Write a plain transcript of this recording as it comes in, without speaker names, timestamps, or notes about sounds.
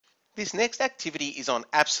This next activity is on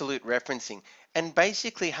absolute referencing, and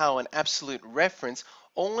basically how an absolute reference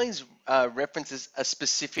always references a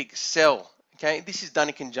specific cell. Okay, this is done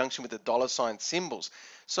in conjunction with the dollar sign symbols.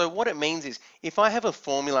 So what it means is if I have a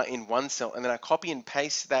formula in one cell and then I copy and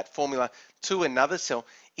paste that formula to another cell,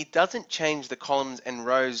 it doesn't change the columns and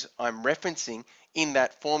rows I'm referencing in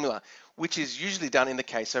that formula, which is usually done in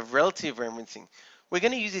the case of relative referencing. We're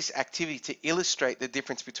going to use this activity to illustrate the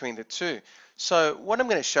difference between the two. So what I'm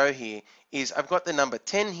going to show here is I've got the number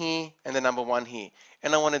 10 here and the number 1 here,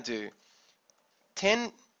 and I want to do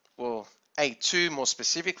 10, well, A2 more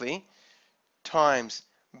specifically, times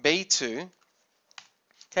B2,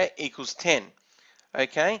 okay, equals 10.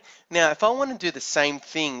 Okay, now if I want to do the same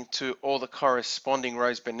thing to all the corresponding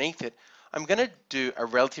rows beneath it, I'm going to do a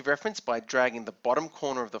relative reference by dragging the bottom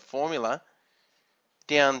corner of the formula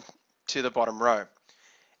down to the bottom row.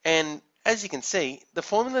 And as you can see, the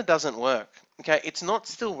formula doesn't work. Okay, it's not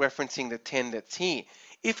still referencing the 10 that's here.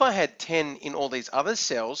 If I had 10 in all these other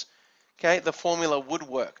cells, okay, the formula would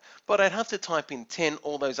work, but I'd have to type in 10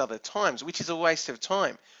 all those other times, which is a waste of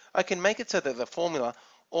time. I can make it so that the formula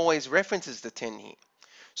always references the 10 here.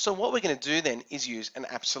 So what we're going to do then is use an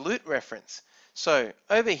absolute reference. So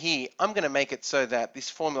over here, I'm going to make it so that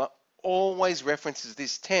this formula always references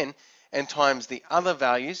this 10 and times the other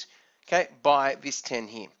values, okay, by this 10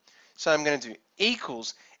 here. So I'm going to do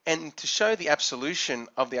equals, and to show the absolution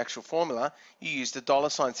of the actual formula, you use the dollar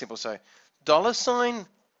sign symbol. So dollar sign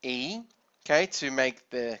E, okay, to make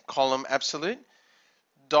the column absolute,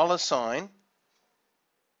 dollar sign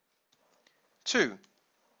 2.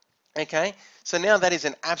 Okay, so now that is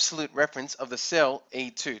an absolute reference of the cell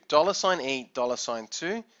E2. Dollar sign E, dollar sign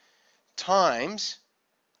 2 times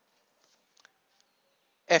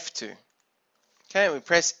F2. Okay, we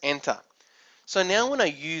press enter. So now when I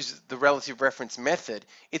use the relative reference method,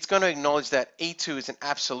 it's going to acknowledge that E2 is an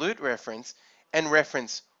absolute reference and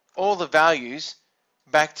reference all the values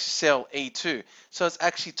back to cell E2. So it's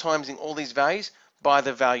actually timesing all these values by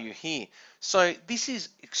the value here. So this is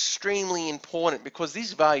extremely important because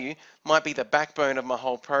this value might be the backbone of my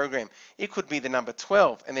whole program. It could be the number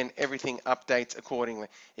 12 and then everything updates accordingly.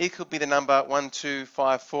 It could be the number 1, 2,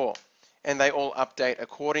 5, 4 and they all update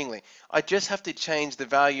accordingly. I just have to change the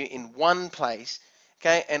value in one place,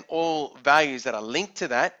 okay, and all values that are linked to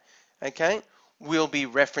that, okay, will be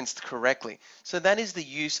referenced correctly. So that is the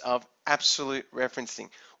use of absolute referencing,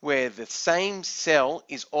 where the same cell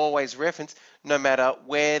is always referenced no matter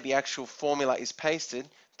where the actual formula is pasted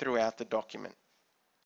throughout the document.